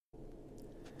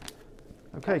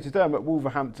Okay, today I'm at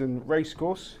Wolverhampton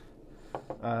Racecourse,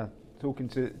 talking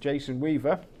to Jason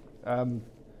Weaver,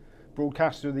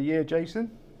 Broadcaster of the Year.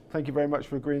 Jason, thank you very much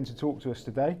for agreeing to talk to us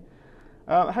today.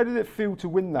 How did it feel to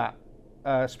win that,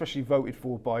 especially voted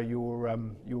for by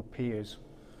your peers?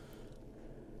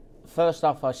 First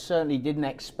off, I certainly didn't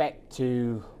expect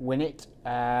to win it,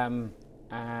 and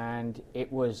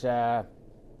it was,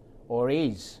 or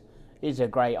is a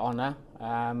great honour,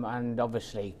 and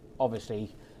obviously,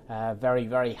 very,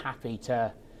 very happy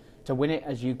to win it,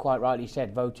 as you quite rightly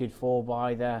said, voted for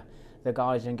by the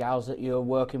guys and gals that you're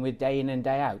working with day in and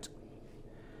day out.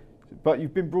 But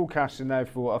you've been broadcasting now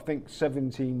for, I think,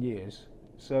 17 years,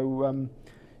 so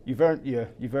you've earned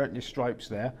your stripes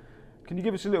there. Can you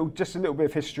give us just a little bit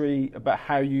of history about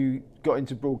how you got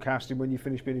into broadcasting when you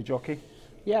finished being a jockey?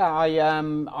 Yeah,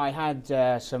 I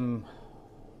had some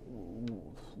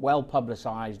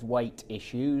well-publicised weight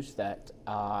issues that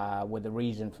were the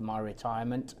reason for my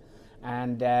retirement,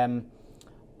 and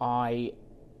I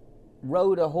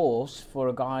rode a horse for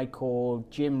a guy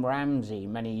called Jim Ramsey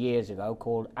many years ago,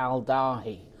 called Al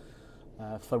Dahi,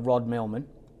 for Rod Millman,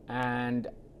 and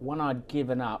when I'd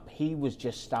given up, he was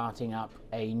just starting up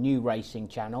a new racing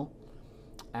channel,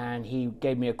 and he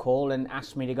gave me a call and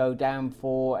asked me to go down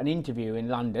for an interview in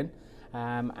London.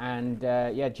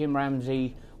 Jim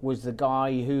Ramsey was the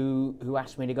guy who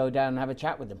asked me to go down and have a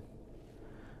chat with him.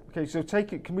 Okay, so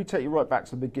can we take you right back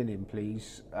to the beginning,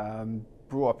 please?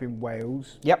 Brought up in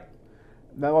Wales. Yep.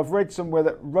 Now, I've read somewhere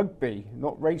that rugby,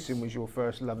 not racing, was your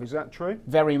first love. Is that true?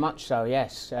 Very much so,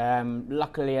 yes.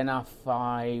 Luckily enough,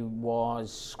 I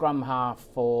was scrum half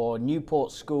for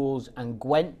Newport Schools and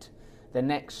Gwent. The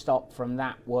next stop from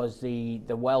that was the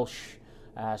Welsh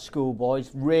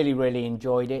schoolboys. Really, really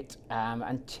enjoyed it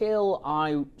until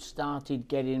I started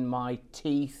getting my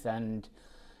teeth and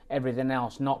everything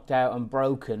else knocked out and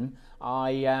broken.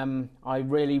 I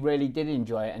really, really did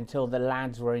enjoy it until the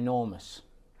lads were enormous.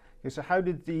 Yeah, so how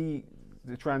did the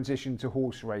transition to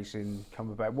horse racing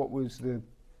come about?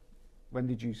 When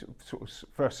did you sort of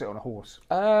first sit on a horse?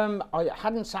 I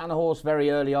hadn't sat on a horse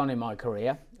very early on in my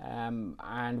career,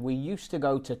 and we used to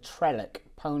go to Trellick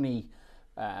pony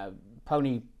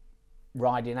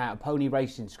riding out, pony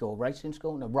riding school,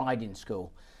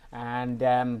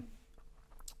 and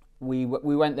we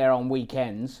went there on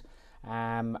weekends,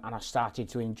 and I started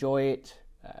to enjoy it.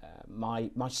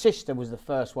 My sister was the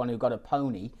first one who got a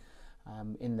pony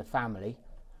in the family,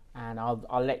 and I'll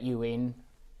let you in.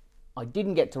 I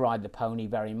didn't get to ride the pony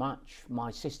very much.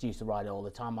 My sister used to ride it all the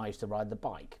time. I used to ride the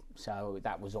bike, so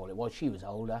that was all it was. She was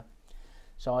older.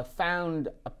 So I found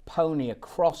a pony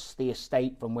across the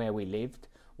estate from where we lived,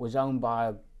 was owned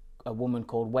by a woman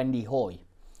called Wendy Hoy,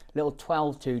 little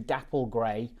 12-2 dapple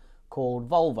grey called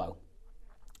Volvo.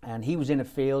 And he was in a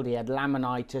field, he had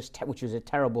laminitis, which was a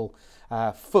terrible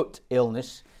foot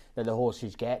illness that the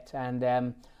horses get.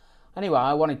 And anyway,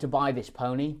 I wanted to buy this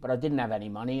pony, but I didn't have any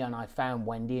money, and I found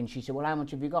Wendy, and she said, well, how much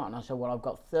have you got? And I said, well, I've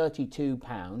got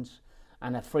 £32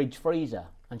 and a fridge freezer.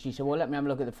 And she said, well, let me have a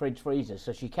look at the fridge freezer.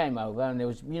 So she came over, and there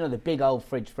was, the big old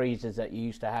fridge freezers that you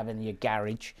used to have in your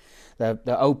garage,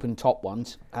 the open top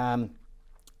ones.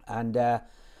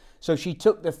 So she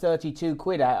took the 32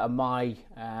 quid out of my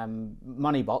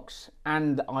money box,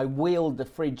 and I wheeled the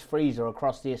fridge freezer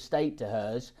across the estate to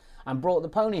hers and brought the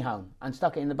pony home and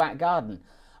stuck it in the back garden,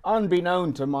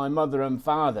 unbeknown to my mother and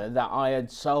father that I had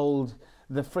sold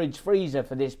the fridge freezer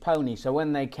for this pony. So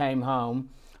when they came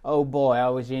home, oh boy, I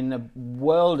was in a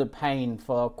world of pain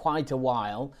for quite a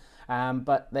while,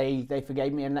 but they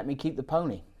forgave me and let me keep the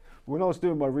pony. When I was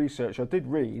doing my research, I did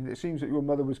read, it seems that your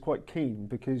mother was quite keen,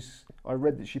 because I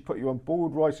read that she put you on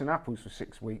boiled rice and apples for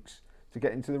 6 weeks to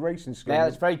get into the racing school. Yeah,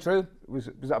 that's very true.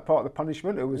 Was that part of the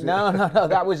punishment, or was No,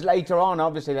 that was later on,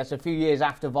 obviously. That's a few years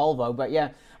after Volvo. But yeah,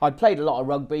 I played a lot of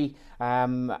rugby.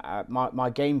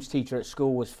 My games teacher at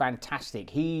school was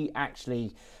fantastic. He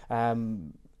actually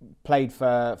played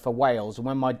for Wales. And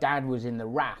when my dad was in the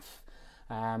RAF,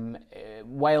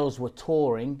 Wales were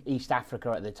touring East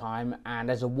Africa at the time, and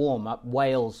as a warm-up,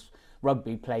 Wales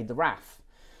rugby played the RAF.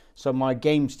 So my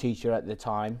games teacher at the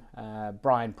time,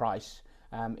 Brian Price,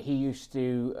 he used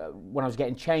to, when I was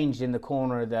getting changed in the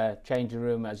corner of the changing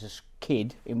room as a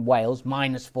kid in Wales,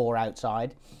 -4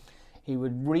 outside, he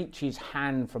would reach his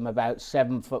hand from about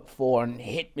 7'4" and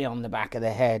hit me on the back of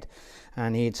the head,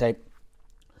 and he'd say,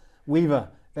 Weaver,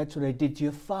 that's what I did to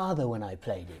your father when I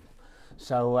played him.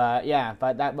 So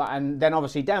and then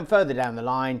obviously further down the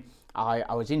line,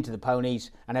 I was into the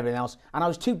ponies and everything else, and I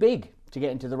was too big to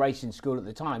get into the racing school at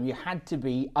the time. You had to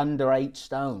be under 8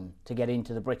 stone to get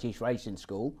into the British Racing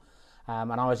School,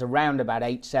 and I was around about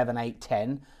 8'7",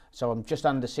 8'10", So I'm just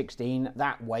under 16,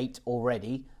 that weight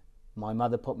already. My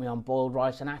mother put me on boiled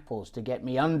rice and apples to get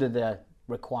me under the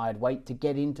required weight to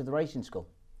get into the racing school.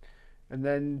 And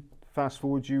then fast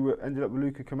forward, you ended up with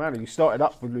Luca Comani. You started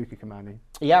up with Luca Comani.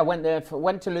 Yeah, I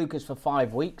went to Lucas for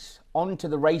 5 weeks, on to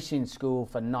the racing school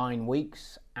for 9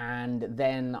 weeks, and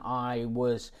then I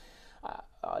was,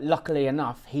 luckily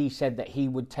enough, he said that he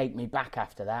would take me back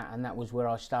after that, and that was where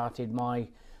I started my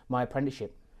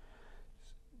apprenticeship.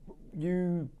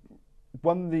 You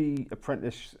won the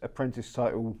apprentice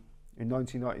title in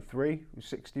 1993 with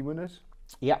 60 winners.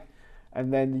 Yeah.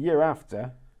 And then the year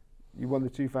after, you won the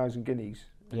 2000 Guineas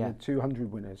and Yeah. the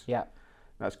 200 winners. Yeah.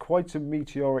 That's quite a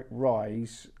meteoric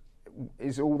rise.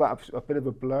 Is all that a bit of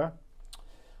a blur?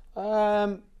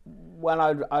 Well,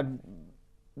 I'd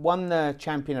won the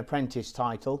champion apprentice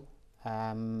title,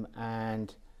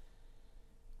 and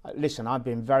listen, I've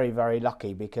been very, very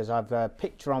lucky because I've a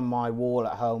picture on my wall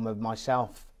at home of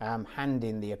myself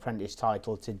handing the apprentice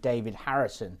title to David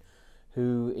Harrison,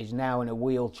 who is now in a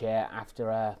wheelchair after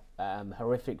a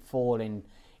horrific fall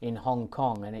in Hong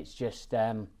Kong. And it's just,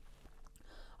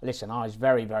 listen, I was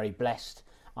very, very blessed.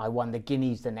 I won the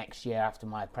Guineas the next year after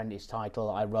my apprentice title.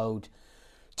 I rode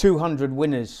 200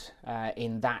 winners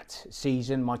in that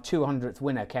season. My 200th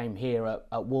winner came here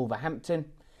at Wolverhampton.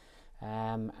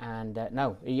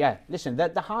 Listen,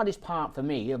 the hardest part for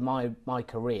me of my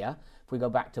career, if we go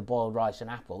back to boiled rice and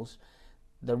apples,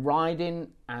 the riding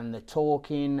and the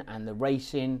talking and the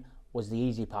racing was the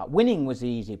easy part. Winning was the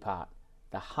easy part.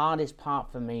 The hardest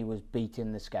part for me was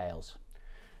beating the scales.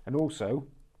 And also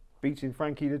beating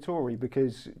Frankie Dettori,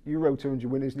 because you rode 200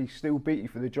 winners and he still beat you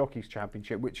for the Jockeys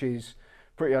Championship, which is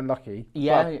pretty unlucky.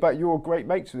 Yeah. But you're great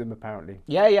mates with him, apparently.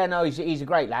 Yeah, no, he's a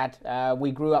great lad. We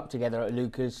grew up together at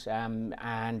Lucas,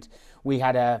 and we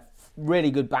had a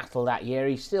really good battle that year.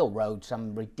 He still rode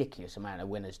some ridiculous amount of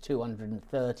winners,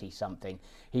 230 something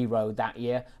he rode that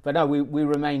year. But no, we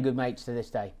remain good mates to this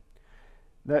day.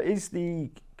 Now, is the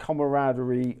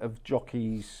camaraderie of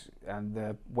jockeys and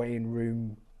the weighing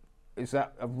room, is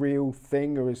that a real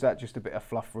thing, or is that just a bit of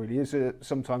fluff, really? Is there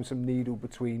sometimes some needle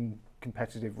between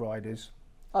competitive riders?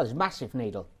 Oh, there's massive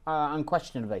needle,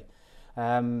 unquestionably.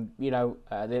 There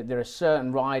are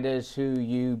certain riders who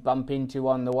you bump into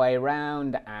on the way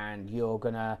around, and you're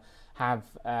going to have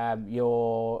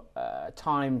your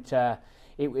time to,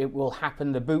 it will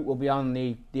happen, the boot will be on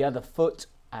the other foot.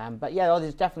 But yeah,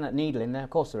 there's definite needle in there, of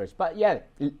course there is. But yeah,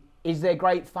 is there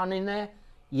great fun in there?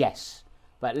 Yes.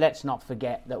 But let's not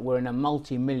forget that we're in a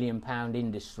multi-million-pound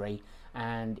industry,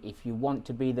 and if you want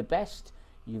to be the best,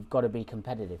 you've got to be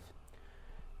competitive.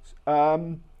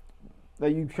 Now,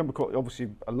 you come across, obviously,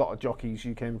 a lot of jockeys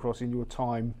you came across in your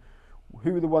time.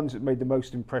 Who were the ones that made the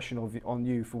most impression on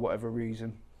you for whatever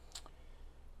reason?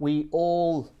 We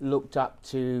all looked up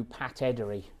to Pat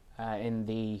Eddery in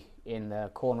the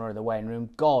corner of the weighing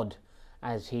room. God,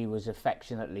 as he was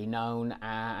affectionately known,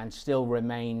 and still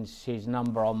remains his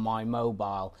number on my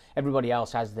mobile. Everybody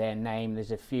else has their name.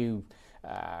 There's a few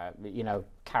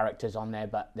characters on there,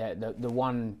 but the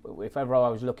one, if ever I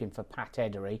was looking for Pat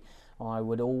Eddery, I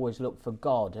would always look for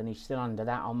God, and he's still under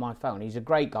that on my phone. He's a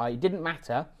great guy. It didn't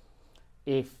matter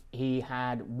if he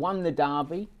had won the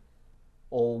Derby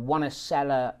or won a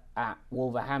cellar at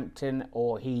Wolverhampton,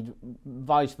 or he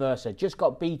vice versa, just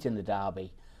got beat in the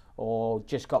Derby or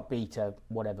just got beat at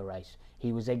whatever race.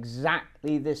 He was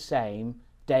exactly the same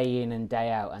day in and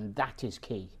day out, and that is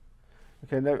key.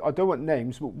 Okay, now I don't want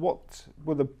names, but what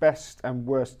were the best and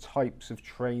worst types of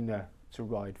trainer to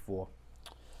ride for?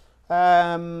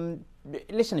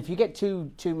 Listen, if you get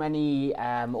too many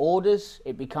orders,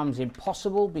 it becomes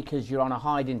impossible because you're on a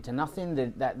hide into nothing.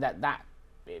 That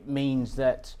it means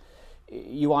that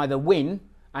you either win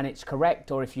and it's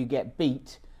correct, or if you get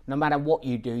beat, no matter what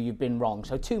you do, you've been wrong.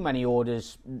 So too many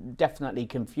orders definitely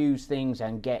confuse things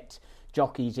and get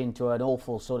jockeys into an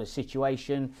awful sort of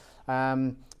situation.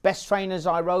 Best trainers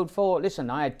I rode for, listen,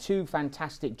 I had two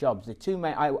fantastic jobs.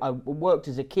 I worked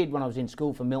as a kid when I was in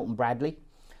school for Milton Bradley,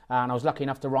 and I was lucky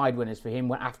enough to ride winners for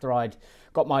him after I'd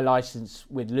got my licence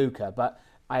with Luca. But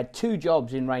I had two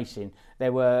jobs in racing. They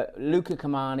were Luca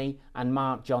Comani and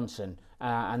Mark Johnson,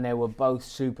 and they were both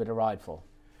super to ride for.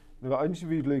 Now, I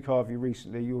interviewed Luke Harvey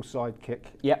recently, your sidekick.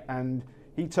 Yep. And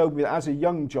he told me that as a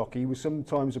young jockey, he was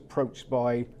sometimes approached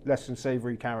by less than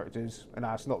savoury characters and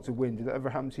asked not to win. Did that ever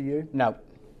happen to you? No.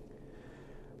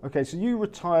 Okay, so you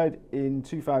retired in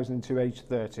 2002, age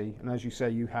 30, and as you say,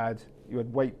 you had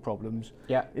weight problems.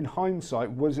 Yeah. In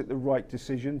hindsight, was it the right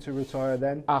decision to retire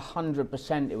then?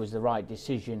 100% it was the right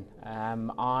decision.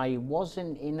 I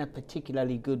wasn't in a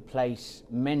particularly good place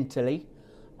mentally,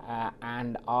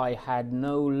 and I had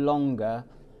no longer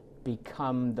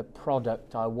become the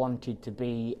product I wanted to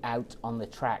be out on the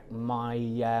track.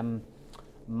 My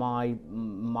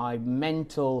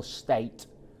mental state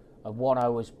of what I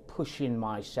was pushing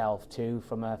myself to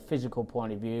from a physical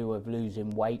point of view of losing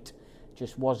weight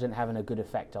just wasn't having a good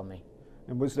effect on me.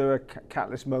 And was there a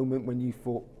catalyst moment when you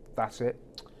thought, that's it?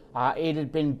 It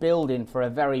had been building for a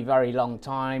very, very long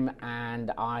time,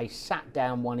 and I sat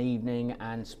down one evening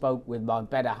and spoke with my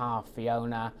better half,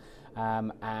 Fiona,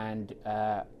 and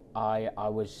I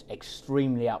was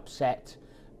extremely upset,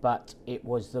 but it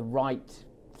was the right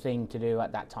thing to do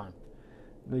at that time.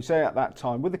 Now you say at that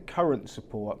time, with the current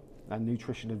support and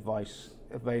nutrition advice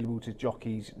available to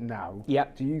jockeys now,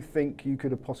 Yep. do you think you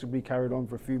could have possibly carried on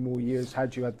for a few more years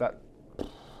had you had that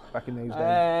back in those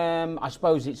days? I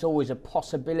suppose it's always a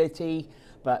possibility,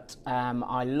 but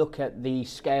I look at the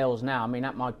scales now. I mean,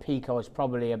 at my peak I was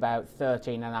probably about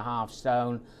 13.5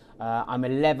 stone. I'm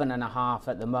 11.5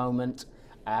 at the moment.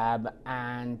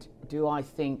 And do I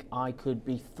think I could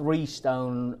be 3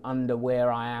 stone under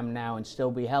where I am now and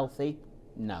still be healthy?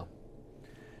 No.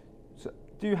 So,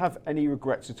 do you have any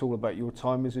regrets at all about your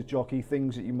time as a jockey,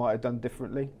 things that you might have done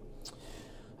differently?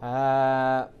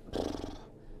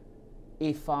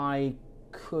 If I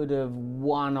could have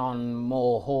won on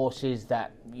more horses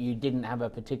that you didn't have a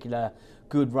particular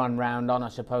good run round on, I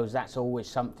suppose that's always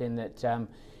something that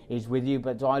is with you.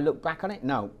 But do I look back on it?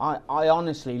 No. I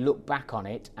honestly look back on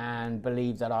it and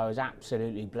believe that I was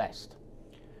absolutely blessed.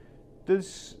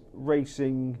 Does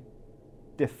racing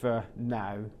differ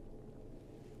now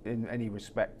in any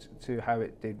respect to how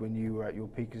it did when you were at your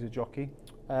peak as a jockey?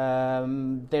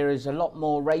 There is a lot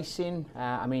more racing.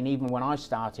 I mean, even when I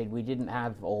started, we didn't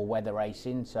have all-weather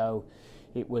racing, so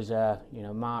it was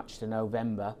March to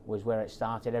November was where it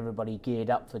started. Everybody geared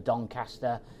up for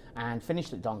Doncaster and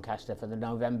finished at Doncaster for the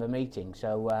November meeting.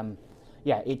 So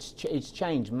yeah, it's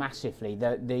changed massively.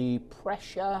 The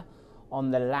pressure on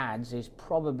the lads is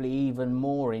probably even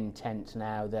more intense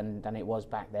now than it was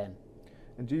back then.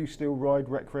 And do you still ride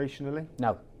recreationally?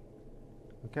 No.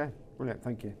 Okay, brilliant,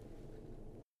 thank you.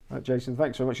 Right, Jason,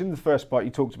 thanks very much. In the first part, you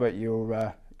talked about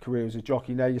your career as a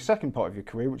jockey. Now, your second part of your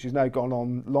career, which has now gone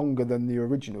on longer than the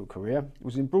original career,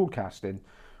 was in broadcasting.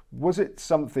 Was it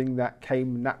something that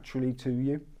came naturally to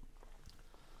you?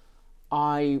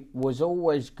 I was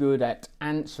always good at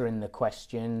answering the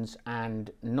questions and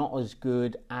not as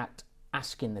good at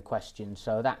asking the questions.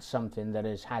 So that's something that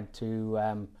has had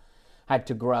to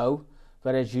grow.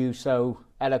 But as you so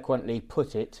eloquently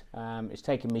put it, it's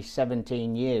taken me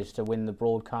 17 years to win the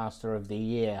Broadcaster of the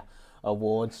Year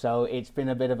award, so it's been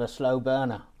a bit of a slow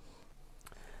burner.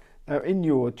 Now, in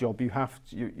your job, you have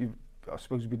to, you I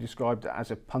suppose, be described as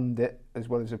a pundit as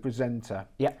well as a presenter.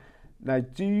 Yeah. Now,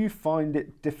 do you find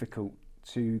it difficult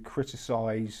to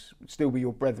criticise, still be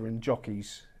your brethren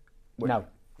jockeys? No.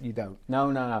 You don't?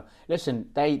 No. Listen,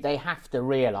 they have to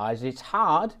realise it's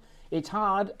hard. It's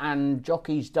hard, and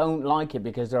jockeys don't like it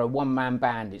because they're a one-man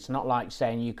band. It's not like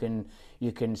saying you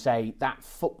can say that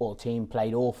football team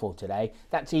played awful today.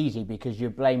 That's easy because you're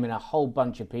blaming a whole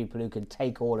bunch of people who can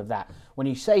take all of that. When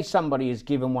you say somebody has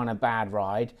given one a bad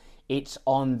ride, it's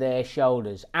on their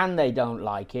shoulders, and they don't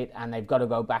like it, and they've got to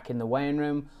go back in the weighing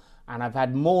room. And I've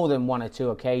had more than 1 or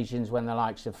 2 occasions when the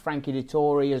likes of Frankie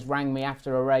Dettori has rang me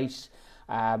after a race,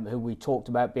 who we talked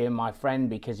about being my friend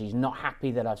because he's not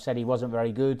happy that I've said he wasn't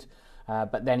very good.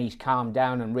 But then he's calmed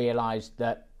down and realised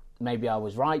that maybe I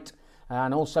was right.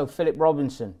 And also Philip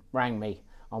Robinson rang me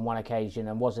on one occasion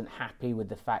and wasn't happy with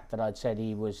the fact that I'd said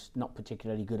he was not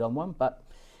particularly good on one, but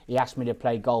he asked me to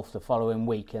play golf the following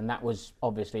week, and that was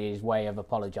obviously his way of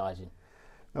apologising.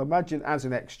 Now imagine, as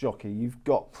an ex-jockey, you've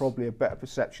got probably a better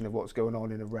perception of what's going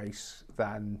on in a race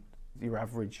than your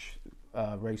average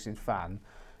racing fan.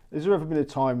 Has there ever been a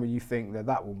time when you think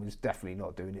that woman's definitely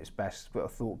not doing its best, but I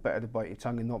thought better to bite your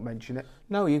tongue and not mention it?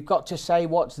 No, you've got to say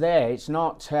what's there. It's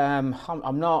not. I'm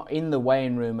not in the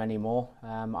weighing room anymore.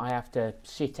 I have to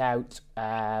sit out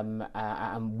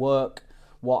and work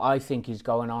what I think is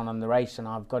going on the race, and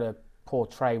I've got to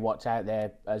portray what's out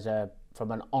there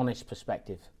from an honest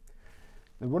perspective.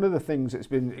 And one of the things that's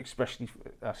been especially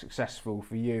successful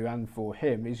for you and for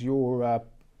him is your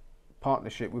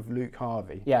partnership with Luke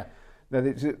Harvey. Yeah. Now,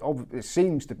 it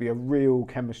seems to be a real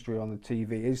chemistry on the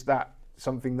TV. Is that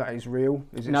something that is real?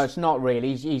 No, it's not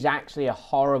really. He's actually a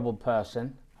horrible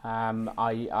person.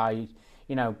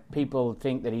 People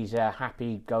think that he's a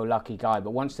happy-go-lucky guy,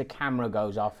 but once the camera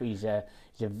goes off, he's a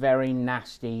very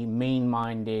nasty,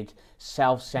 mean-minded,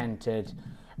 self-centered,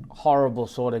 horrible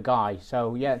sort of guy.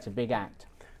 So yeah, it's a big act.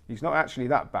 He's not actually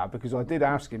that bad, because I did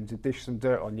ask him to dish some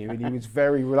dirt on you and he was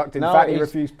very reluctant. In fact, he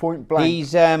refused point blank.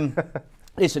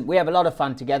 Listen, we have a lot of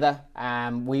fun together.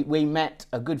 We met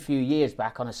a good few years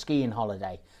back on a skiing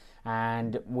holiday,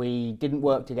 and we didn't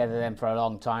work together then for a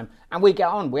long time. And we get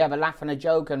on. We have a laugh and a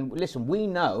joke. And listen, we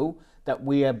know that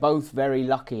we are both very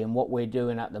lucky in what we're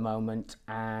doing at the moment.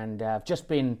 And I've just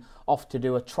been off to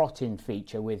do a trotting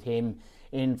feature with him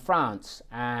in France,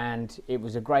 and it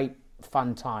was a great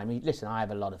fun time. Listen, I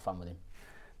have a lot of fun with him.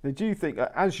 Now, do you think,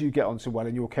 as you get on so well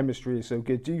and your chemistry is so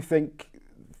good, do you think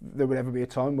there would ever be a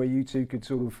time where you two could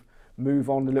sort of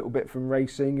move on a little bit from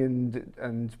racing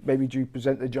and maybe do you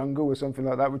present the jungle or something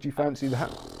like that? Would you fancy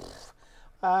that?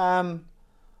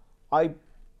 I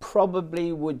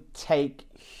probably would take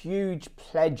huge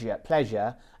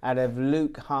pleasure out of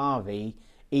Luke Harvey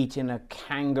eating a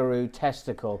kangaroo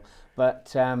testicle,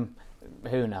 but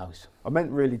who knows? I meant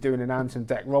really doing an Ant and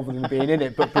Dec rather than being in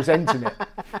it, but presenting it.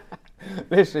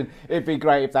 Listen, it'd be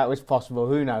great if that was possible.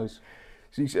 Who knows?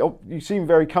 So you seem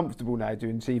very comfortable now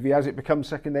doing TV. Has it become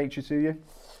second nature to you?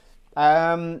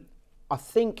 I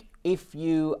think if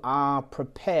you are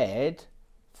prepared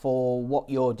for what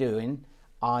you're doing,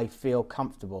 I feel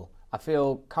comfortable. I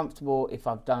feel comfortable if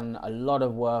I've done a lot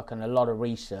of work and a lot of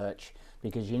research,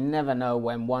 because you never know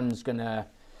when one's gonna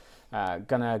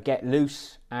get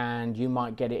loose, and you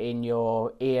might get it in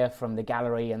your ear from the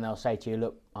gallery and they'll say to you,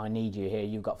 look, I need you here,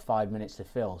 you've got 5 minutes to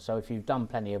fill. So if you've done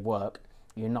plenty of work,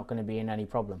 you're not going to be in any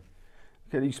problem.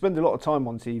 Okay, you spend a lot of time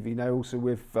on TV now, also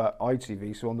with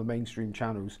ITV, so on the mainstream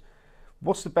channels.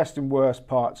 What's the best and worst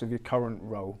parts of your current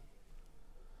role?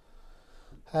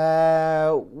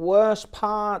 Worst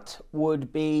part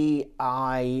would be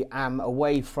I am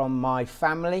away from my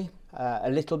family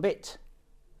a little bit,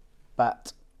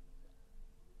 but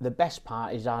the best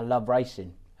part is I love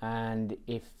racing, and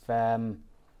if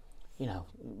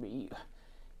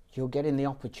you're getting the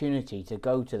opportunity to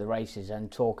go to the races and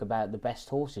talk about the best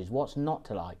horses, what's not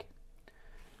to like?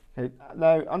 Okay,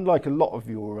 now, unlike a lot of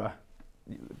your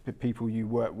people you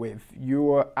work with,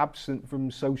 you're absent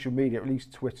from social media, at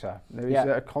least Twitter. Now, is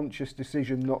there a conscious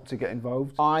decision not to get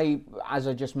involved? As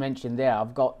I just mentioned there,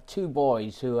 I've got two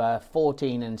boys who are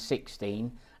 14 and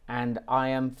 16, and I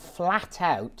am flat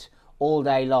out all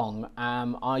day long.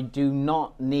 I do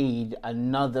not need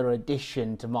another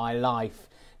addition to my life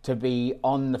to be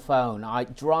on the phone.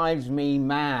 It drives me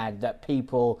mad that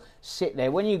people sit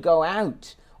there. When you go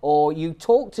out or you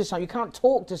talk to someone, you can't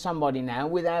talk to somebody now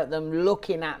without them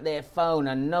looking at their phone,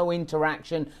 and no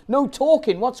interaction, no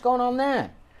talking. What's going on there?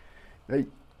 A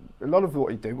lot of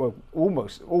what you do, well,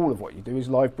 almost all of what you do is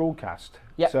live broadcast.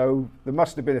 Yep. So there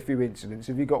must have been a few incidents.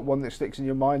 Have you got one that sticks in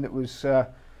your mind that was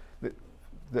that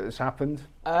has happened?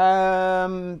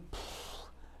 Off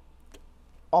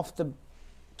the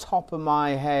top of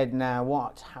my head now,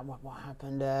 what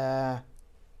happened?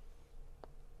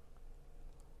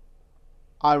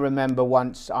 I remember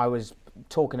once I was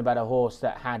talking about a horse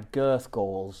that had girth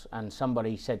galls, and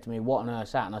somebody said to me, what on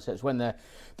earth's that? And I said, it's when the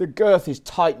girth is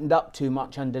tightened up too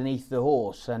much underneath the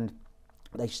horse. And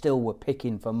they still were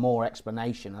picking for more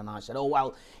explanation. And I said, oh,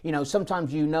 well,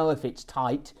 sometimes if it's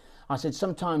tight. I said,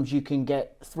 sometimes you can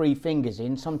get 3 fingers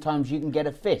in, sometimes you can get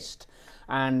a fist.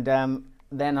 And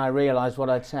then I realised what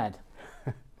I'd said.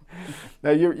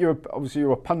 Now, you're obviously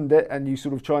a pundit, and you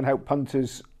sort of try and help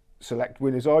punters select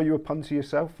winners. Are you a punter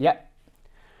yourself? Yep.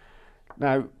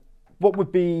 Now,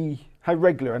 how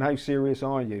regular and how serious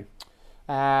are you?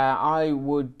 I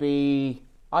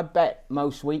bet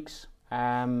most weeks,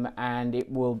 and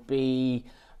it will be,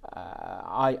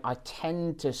 I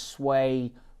tend to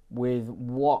sway with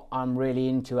what I'm really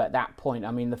into at that point.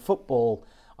 I mean, the football,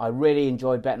 I really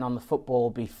enjoy betting on the football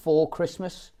before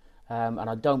Christmas, and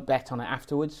I don't bet on it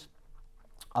afterwards.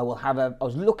 I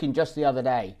was looking just the other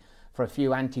day for a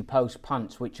few anti-post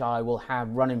punts, which I will have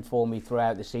running for me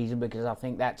throughout the season, because I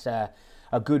think that's a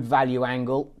good value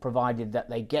angle, provided that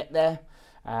they get there.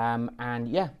 And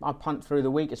yeah, I punt through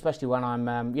the week, especially when I'm,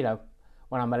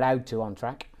 when I'm allowed to on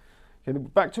track. Okay,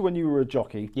 back to when you were a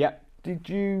jockey. Yep.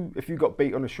 If you got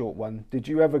beat on a short one, did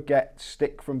you ever get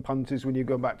stick from punters when you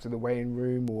go back to the weighing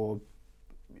room, or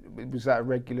was that a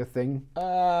regular thing?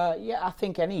 Yeah, I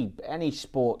think any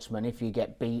sportsman, if you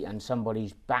get beat and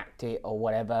somebody's backed it or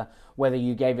whatever, whether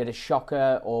you gave it a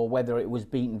shocker or whether it was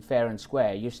beaten fair and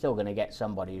square, you're still going to get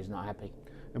somebody who's not happy.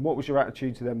 And what was your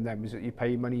attitude to them then? Was it you pay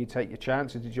your money, you take your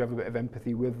chance, or did you have a bit of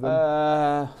empathy with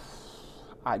them?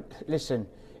 Listen,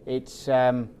 it's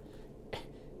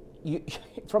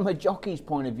from a jockey's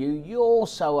point of view, you're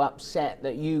so upset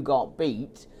that you got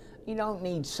beat. You don't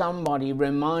need somebody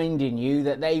reminding you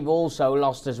that they've also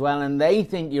lost as well, and they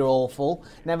think you're awful.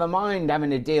 Never mind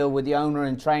having to deal with the owner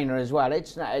and trainer as well.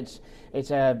 It's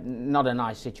not a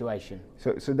nice situation.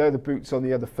 So now the boot's on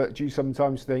the other foot. Do you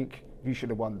sometimes think, you should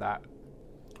have won that?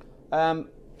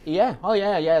 Yeah. Oh,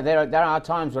 yeah. There are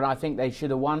times when I think they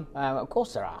should have won. Of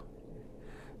course there are.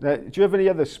 Now, do you have any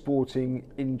other sporting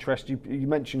interest? You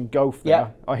mentioned golf there. Yeah.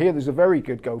 I hear there's a very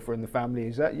good golfer in the family.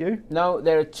 Is that you? No,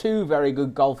 there are two very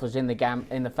good golfers in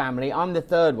the family. I'm the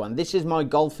third one. This is my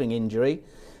golfing injury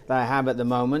that I have at the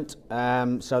moment.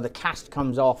 So the cast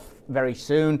comes off very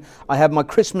soon. I have my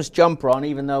Christmas jumper on,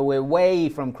 even though we're way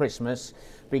from Christmas,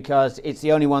 because it's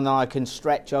the only one that I can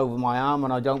stretch over my arm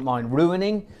and I don't mind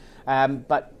ruining.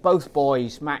 But both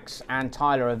boys, Max and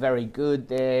Tyler, are very good.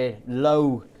 They're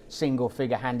low single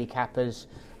figure handicappers.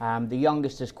 The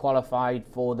youngest has qualified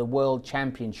for the World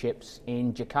Championships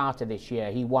in Jakarta this year.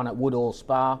 He won at Woodhall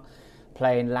Spa,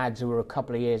 playing lads who were a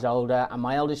couple of years older, and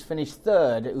my eldest finished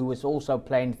third, who was also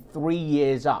playing 3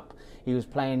 years up. He was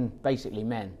playing basically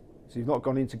men. So you've not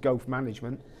gone into golf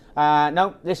management?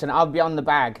 No, listen, I'll be on the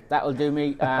bag. That'll do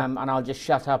me, and I'll just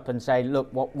shut up and say, look,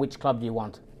 which club do you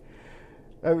want?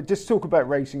 Just talk about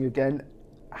racing again.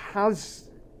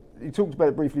 You talked about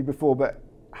it briefly before, but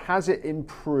has it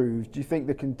improved? Do you think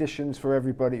the conditions for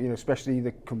everybody, especially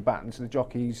the combatants, the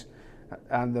jockeys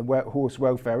and the horse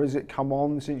welfare, has it come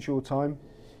on since your time?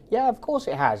 Yeah, of course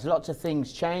it has. Lots of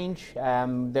things change.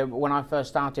 When I first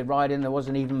started riding, there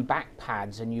wasn't even back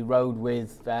pads, and you rode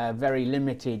with very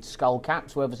limited skull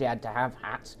caps. We obviously had to have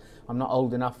hats. I'm not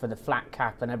old enough for the flat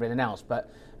cap and everything else, but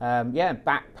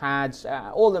back pads,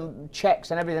 all the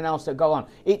checks and everything else that go on.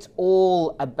 It's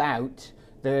all about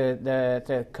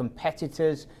the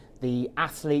competitors, the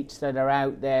athletes that are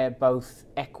out there, both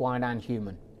equine and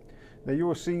human. Now,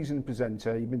 you're a seasoned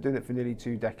presenter. You've been doing it for nearly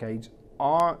 2 decades.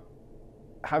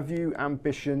 Have you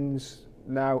ambitions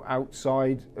now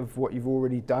outside of what you've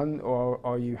already done, or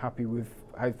are you happy with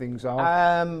how things are?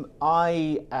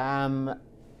 I am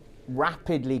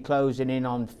rapidly closing in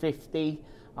on 50.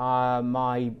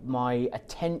 My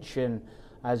attention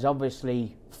has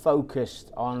obviously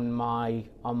focused on my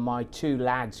 2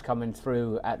 lads coming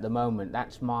through at the moment.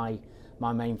 That's my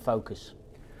main focus.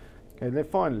 Okay, then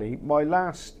finally, my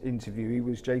last interviewee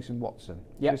was Jason Watson.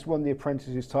 Yep. Just won the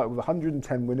Apprentice's title with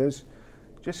 110 winners.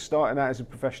 Just starting out as a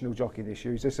professional jockey this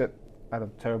year. He's just had a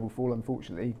terrible fall,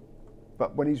 unfortunately.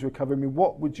 But when he's recovering,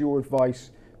 what would your advice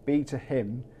be to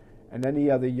him and any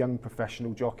other young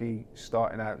professional jockey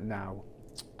starting out now?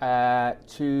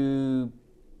 To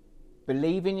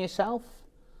believe in yourself.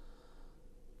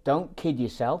 Don't kid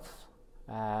yourself.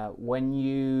 When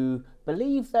you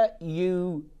believe that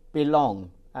you belong.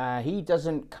 He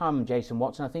doesn't come, Jason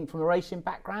Watson, I think, from a racing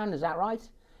background. Is that right?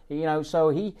 So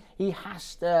he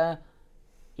has to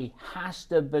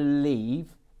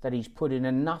believe that he's putting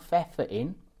enough effort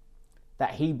in,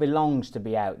 that he belongs to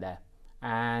be out there.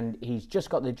 And he's just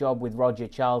got the job with Roger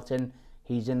Charlton.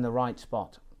 He's in the right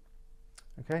spot.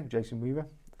 Okay, Jason Weaver,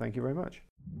 thank you very much.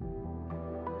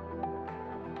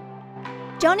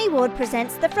 Johnny Ward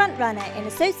presents The Front Runner in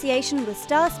association with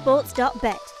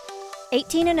StarSports.bet.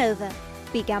 18 and over.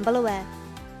 Be gamble aware.